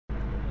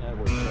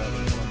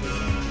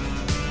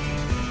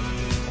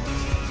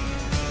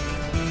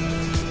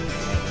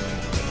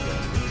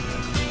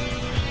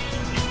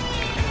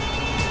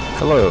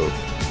Hello,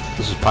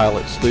 this is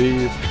Pilot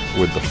Steve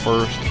with the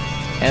first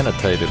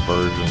annotated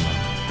version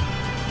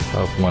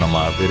of one of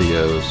my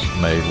videos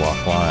made while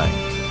flying.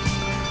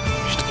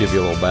 Just to give you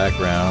a little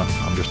background,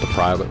 I'm just a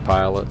private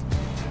pilot.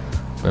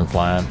 Been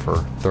flying for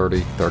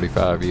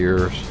 35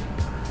 years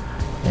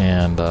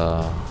and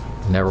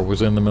never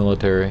was in the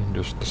military,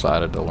 just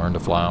decided to learn to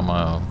fly on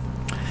my own.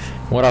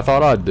 What I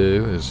thought I'd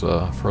do is,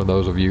 for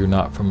those of you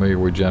not familiar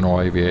with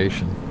general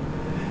aviation,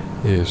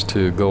 is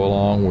to go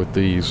along with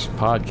these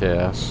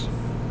podcasts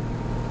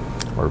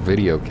or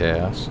video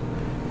casts,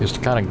 is to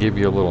kind of give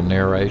you a little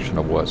narration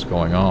of what's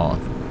going on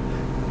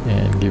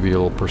and give you a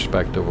little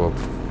perspective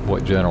of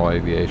what general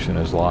aviation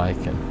is like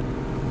and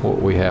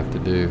what we have to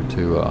do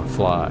to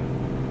fly.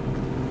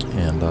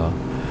 And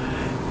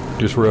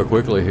just real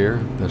quickly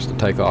here, that's the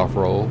takeoff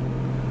roll.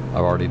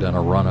 I've already done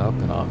a run-up,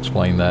 and I'll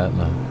explain that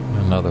in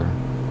another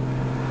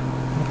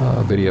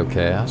video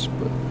cast.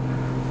 But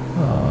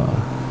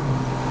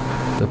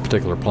the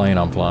particular plane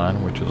I'm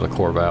flying, which is a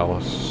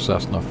Corvalis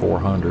Cessna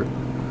 400,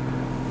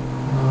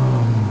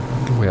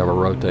 we have a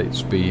rotate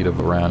speed of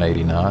around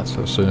 80 knots.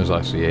 So as soon as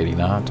I see 80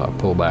 knots, I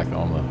pull back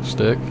on the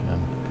stick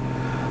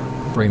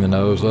and bring the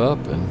nose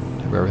up, and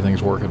if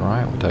everything's working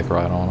right, we take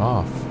right on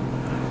off.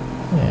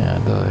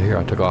 And here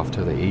I took off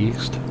to the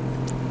east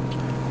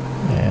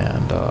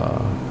and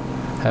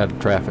had a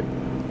traffic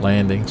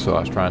landing, so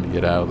I was trying to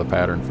get out of the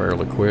pattern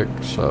fairly quick.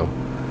 So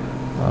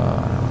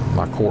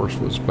my course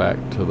was back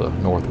to the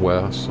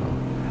northwest, so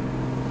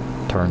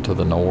turned to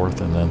the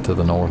north and then to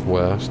the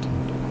northwest.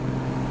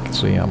 You can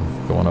see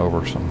I'm going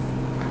over some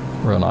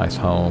real nice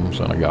homes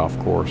and a golf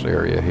course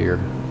area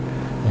here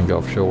in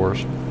Gulf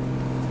Shores,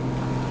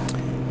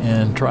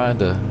 and trying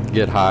to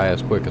get high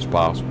as quick as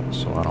possible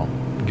so I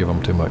don't give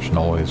them too much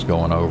noise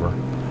going over.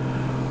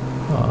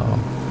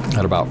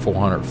 At about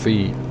 400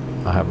 feet,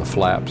 I have the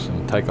flaps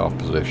in takeoff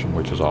position,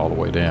 which is all the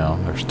way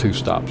down. There's two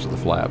stops of the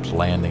flaps,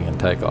 landing and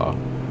takeoff.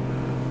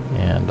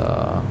 And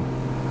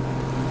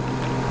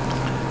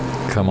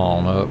come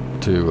on up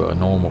to a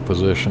normal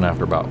position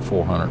after about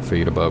 400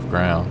 feet above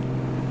ground.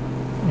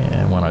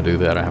 And when I do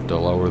that, I have to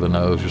lower the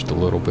nose just a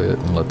little bit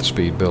and let the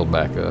speed build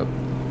back up.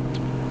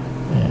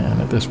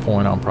 And at this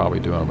point, I'm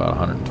probably doing about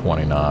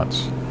 120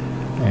 knots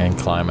and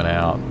climbing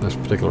out. This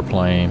particular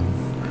plane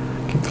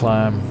can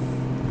climb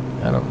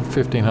at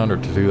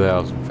 1,500 to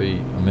 2,000 feet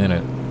a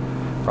minute,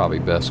 probably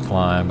best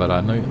climb, but I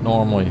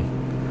normally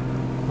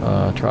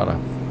try to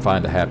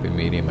find a happy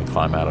medium and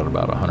climb out at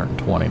about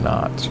 120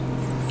 knots.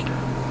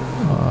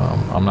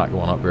 I'm not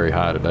going up very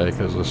high today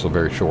because this is a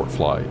very short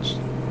flight,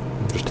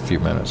 just a few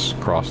minutes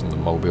crossing the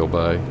Mobile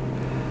Bay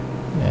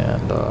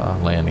and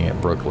landing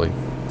at Brooklyn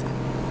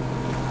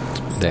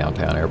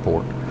downtown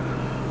airport.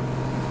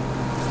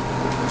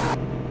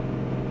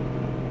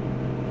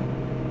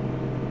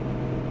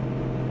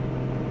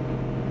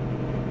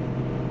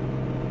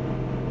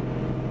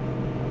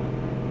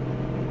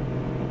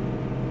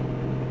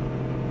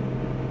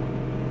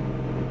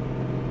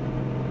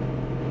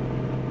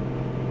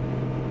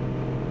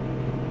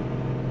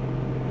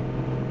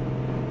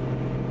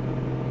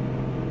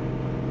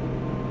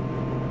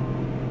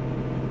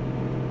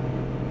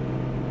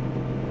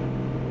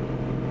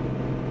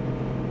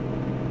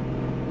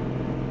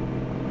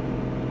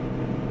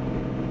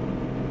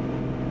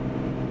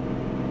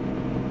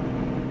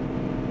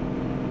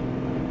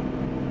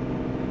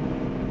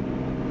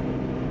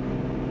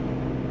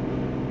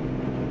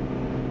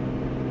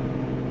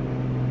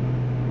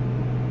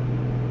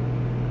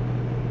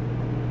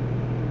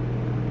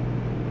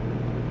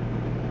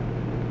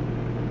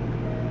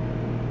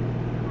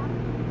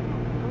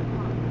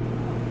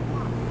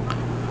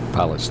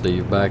 Pilot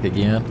Steve back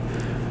again.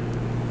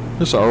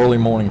 This is an early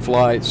morning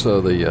flight,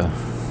 so the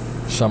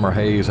summer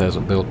haze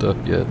hasn't built up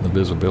yet, and the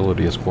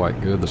visibility is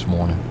quite good this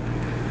morning.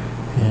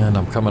 And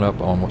I'm coming up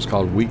on what's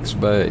called Weeks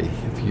Bay.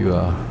 If you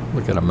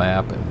look at a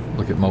map and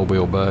look at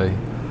Mobile Bay,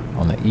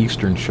 on the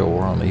eastern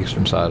shore, on the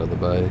eastern side of the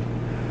bay,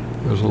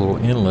 there's a little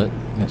inlet,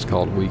 and it's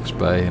called Weeks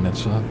Bay, and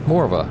it's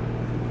more of a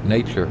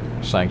nature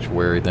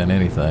sanctuary than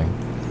anything.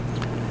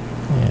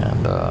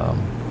 And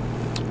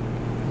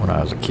when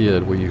I was a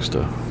kid, we used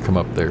to come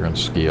up there and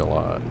ski a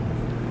lot.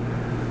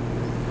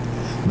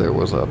 There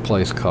was a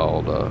place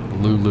called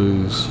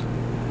Lulu's,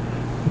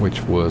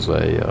 which was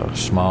a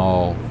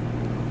small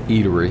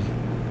eatery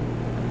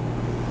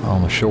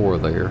on the shore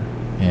there.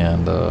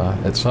 And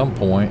at some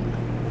point,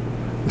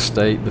 the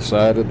state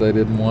decided they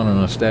didn't want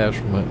an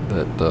establishment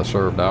that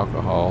served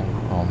alcohol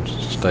on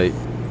state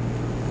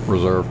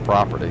reserve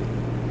property.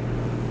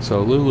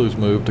 So Lulu's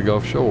moved to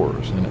Gulf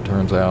Shores, and it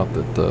turns out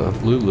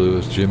that Lulu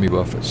is Jimmy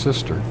Buffett's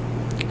sister.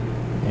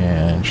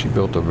 And she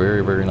built a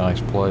very, very nice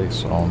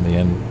place on the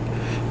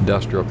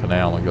industrial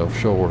canal in Gulf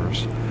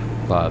Shores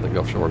by the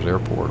Gulf Shores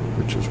Airport,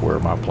 which is where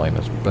my plane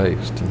is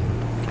based. And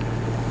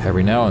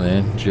every now and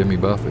then, Jimmy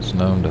Buffett's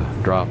known to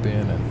drop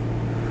in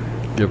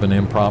and give an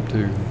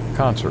impromptu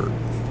concert.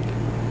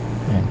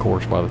 And of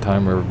course, by the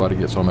time everybody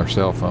gets on their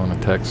cell phone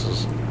and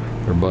texts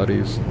their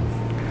buddies and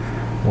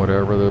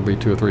whatever, there'll be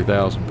 2,000 or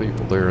 3,000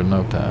 people there in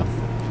no time.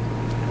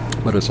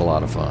 But it's a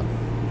lot of fun.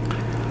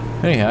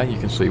 Anyhow, you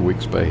can see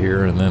Weeks Bay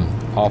here, and then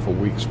off of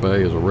Weeks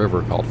Bay is a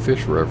river called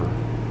Fish River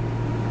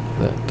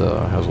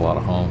that has a lot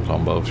of homes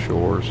on both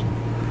shores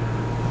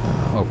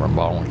over in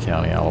Baldwin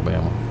County,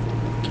 Alabama.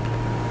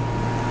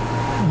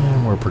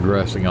 And we're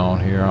progressing on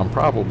here. I'm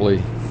probably,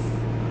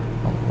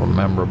 I don't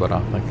remember, but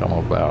I think I'm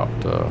about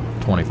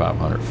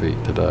 2,500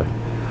 feet today.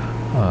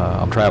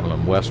 I'm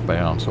traveling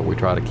westbound, so we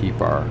try to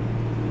keep our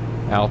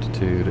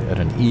altitude at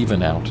an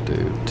even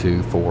altitude,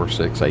 2, 4,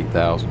 6,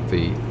 8,000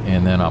 feet.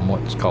 And then I'm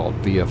what's called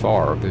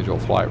VFR, Visual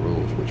Flight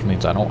Rules, which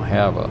means I don't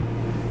have a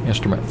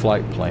instrument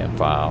flight plan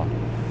file.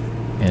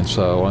 And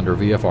so under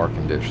VFR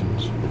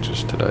conditions, which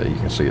is today, you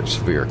can see it's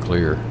severe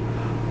clear,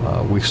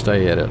 we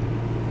stay at it,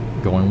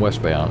 going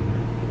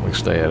westbound, we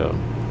stay at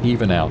an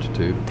even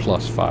altitude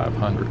plus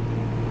 500.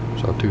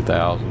 So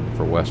 2,000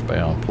 for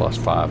westbound plus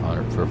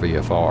 500 for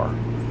VFR.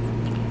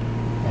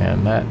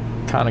 And that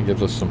kind of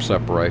gives us some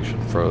separation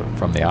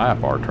from the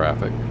IFR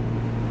traffic,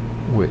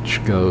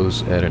 which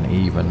goes at an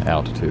even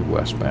altitude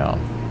westbound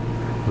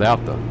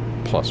without the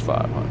plus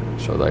 500.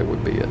 So they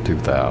would be at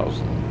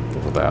 2,000,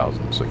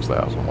 4,000,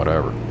 6,000,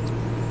 whatever.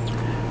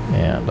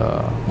 And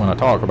when I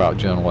talk about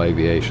general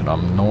aviation,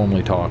 I'm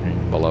normally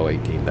talking below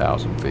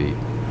 18,000 feet.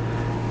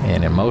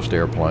 And in most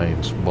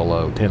airplanes,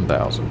 below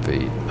 10,000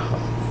 feet,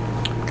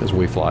 because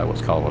we fly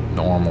what's called a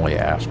normally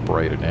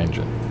aspirated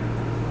engine,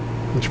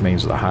 which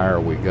means the higher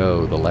we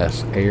go, the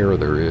less air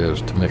there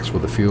is to mix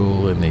with the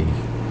fuel in the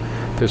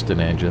piston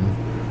engine.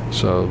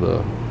 So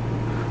the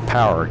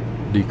power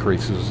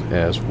decreases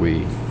as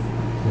we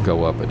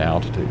go up in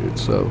altitude.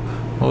 So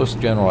most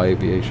general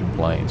aviation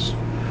planes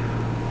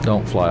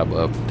don't fly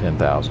above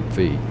 10,000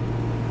 feet.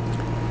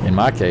 In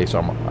my case,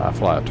 I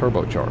fly a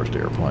turbocharged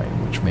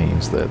airplane, which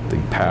means that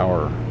the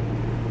power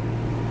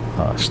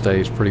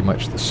stays pretty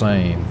much the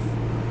same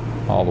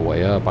all the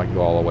way up. I can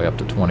go all the way up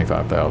to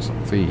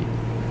 25,000 feet.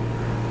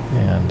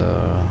 And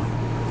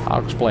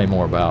I'll explain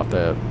more about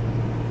that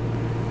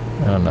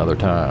another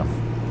time.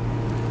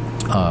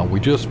 We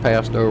just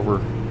passed over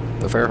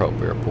the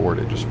Fairhope Airport.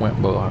 It just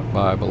went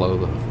by below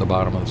the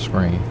bottom of the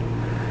screen.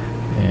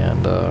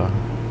 And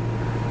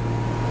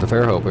the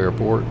Fairhope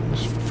Airport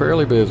is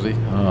fairly busy.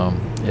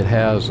 It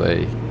has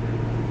a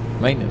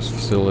maintenance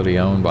facility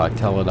owned by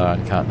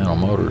Teledyne Continental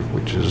Motors,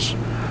 which is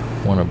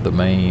one of the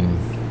main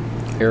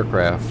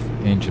aircraft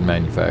engine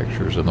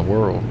manufacturers in the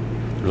world.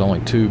 There's only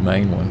two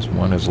main ones.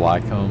 One is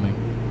Lycoming,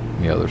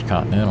 and the other is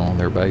Continental.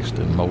 They're based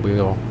in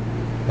Mobile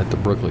at the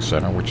Brooklyn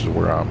Center, which is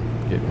where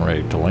I'm getting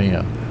ready to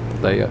land.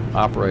 They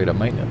operate a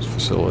maintenance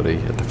facility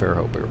at the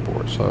Fairhope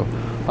Airport. So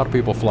a lot of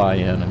people fly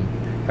in and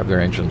have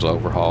their engines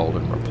overhauled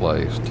and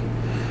replaced,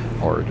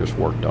 or just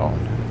worked on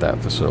at that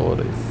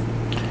facility.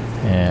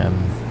 And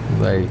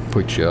they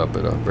put you up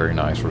at a very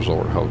nice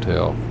resort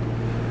hotel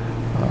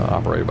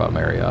operated by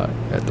Marriott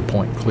at the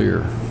Point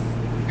Clear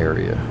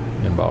area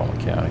in Baldwin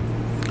County.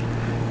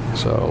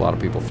 So a lot of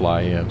people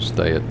fly in,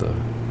 stay at the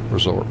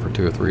resort for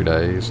 2 or 3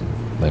 days, and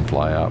then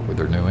fly out with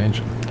their new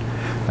engine.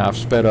 Now I've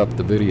sped up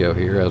the video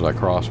here as I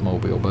cross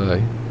Mobile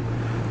Bay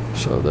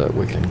so that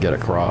we can get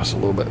across a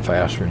little bit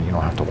faster and you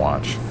don't have to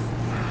watch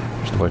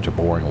just a bunch of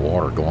boring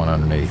water going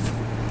underneath.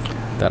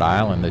 That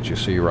island that you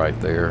see right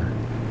there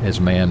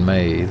is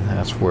man-made.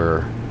 That's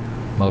where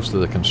most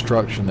of the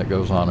construction that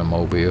goes on in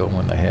Mobile,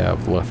 when they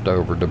have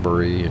leftover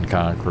debris and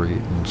concrete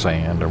and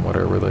sand or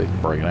whatever, they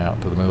bring it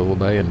out to the middle of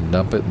the bay and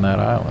dump it in that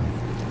island.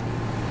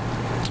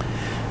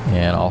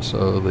 And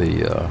also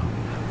the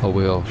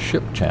Mobile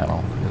Ship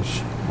Channel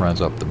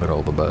runs up the middle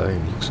of the bay.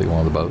 You can see one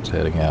of the boats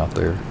heading out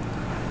there.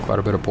 Quite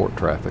a bit of port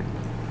traffic.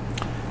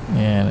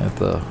 And at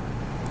the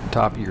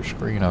top of your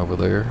screen over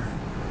there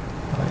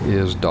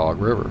is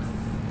Dog River,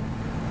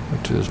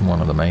 which is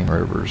one of the main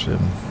rivers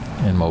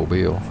in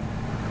Mobile.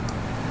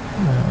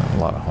 A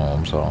lot of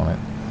homes on it.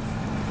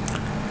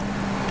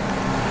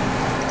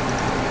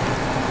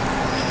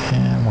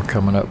 And we're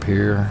coming up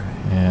here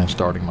and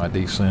starting my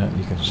descent.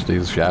 You can see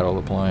the shadow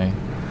of the plane.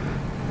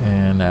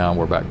 And now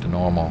we're back to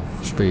normal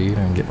speed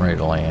and getting ready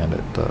to land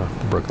at the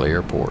Brooklyn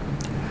Airport.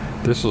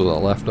 This is a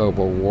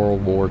leftover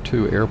World War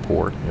II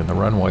airport, and the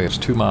runway is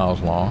 2 miles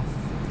long,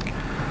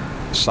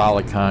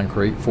 solid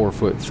concrete, 4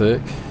 foot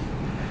thick,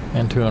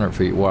 and 200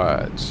 feet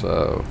wide.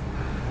 So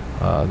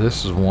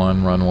this is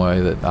one runway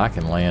that I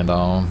can land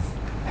on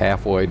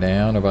halfway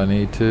down if I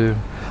need to.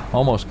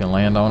 Almost can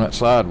land on it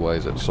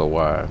sideways, it's so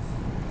wide.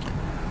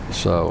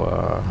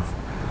 So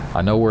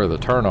I know where the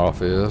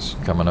turnoff is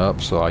coming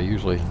up, so I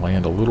usually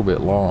land a little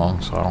bit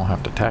long so I don't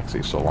have to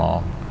taxi so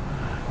long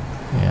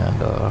and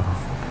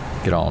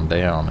get on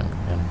down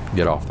and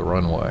get off the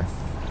runway.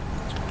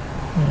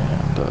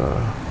 And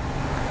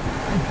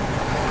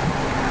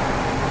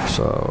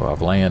so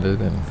I've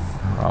landed, and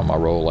on my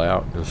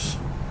rollout, just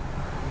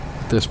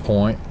at this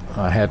point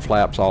I had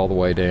flaps all the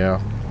way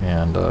down,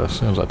 and as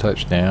soon as I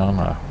touched down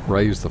I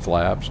raised the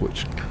flaps,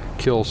 which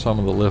kills some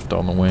of the lift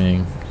on the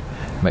wing,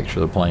 make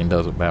sure the plane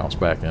doesn't bounce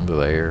back into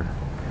the air.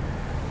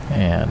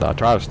 And I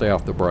try to stay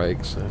off the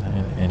brakes.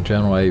 In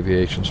general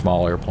aviation,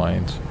 small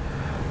airplanes,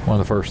 one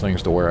of the first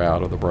things to wear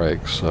out are the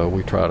brakes, so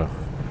we try to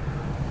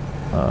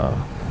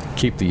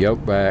keep the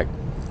yoke back,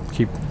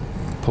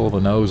 pull the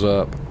nose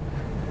up.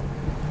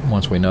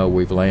 Once we know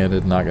we've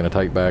landed, not going to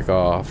take back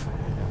off.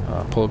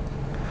 Put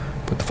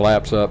the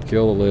flaps up,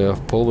 kill the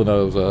lift, pull the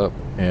nose up,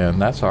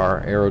 and that's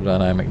our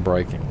aerodynamic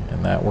braking,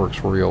 and that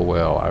works real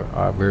well.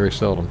 I very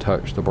seldom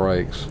touch the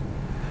brakes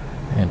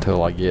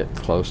until I get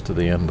close to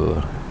the end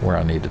of where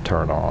I need to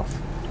turn off.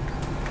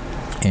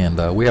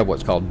 And we have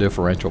what's called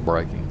differential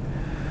braking,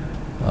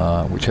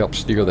 which helps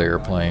steer the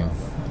airplane.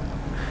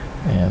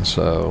 And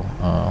so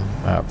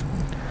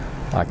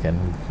I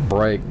can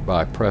brake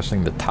by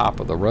pressing the top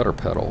of the rudder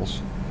pedals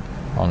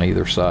on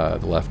either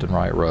side, left and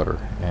right rudder.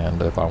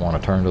 And if I want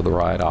to turn to the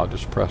right, I'll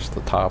just press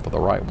the top of the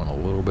right one a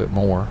little bit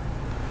more,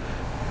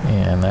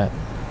 and that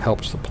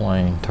helps the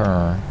plane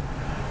turn,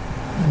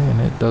 and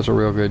it does a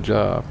real good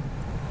job.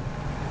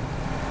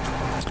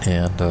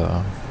 And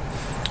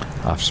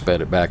I've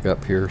sped it back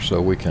up here so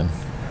we can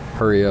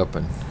hurry up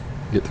and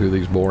get through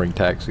these boring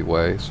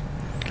taxiways.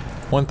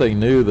 One thing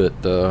new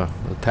that the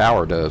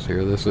tower does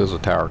here, this is a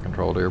tower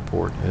controlled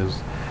airport,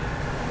 is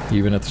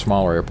even at the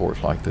smaller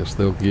airports like this,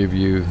 they'll give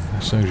you,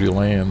 as soon as you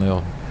land,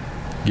 they'll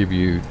give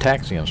you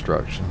taxi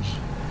instructions.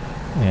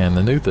 And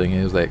the new thing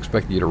is they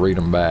expect you to read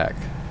them back,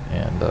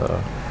 and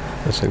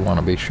they want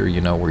to be sure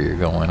you know where you're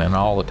going. And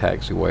all the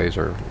taxiways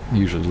are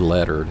usually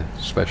lettered,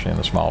 especially in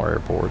the smaller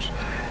airports,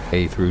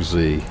 A through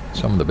Z.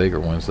 Some of the bigger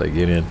ones, they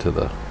get into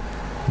the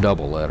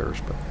double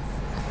letters, but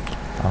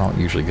I don't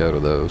usually go to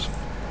those.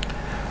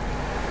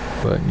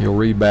 But you'll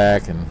read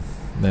back, and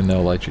then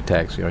they'll let you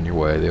taxi on your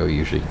way. They'll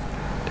usually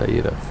tell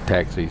you to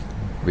taxi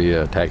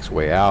via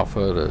taxiway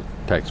Alpha to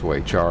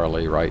taxiway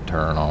Charlie, right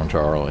turn on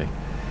Charlie,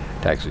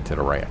 taxi to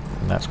the ramp.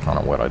 And that's kind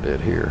of what I did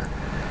here.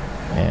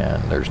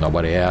 And there's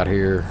nobody out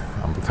here.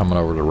 I'm coming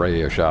over to the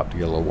radio shop to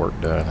get a little work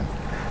done. And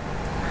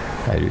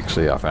as you can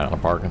see, I found a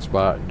parking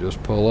spot and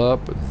just pull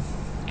up, and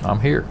I'm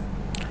here.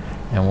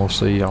 And we'll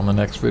see you on the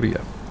next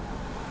video.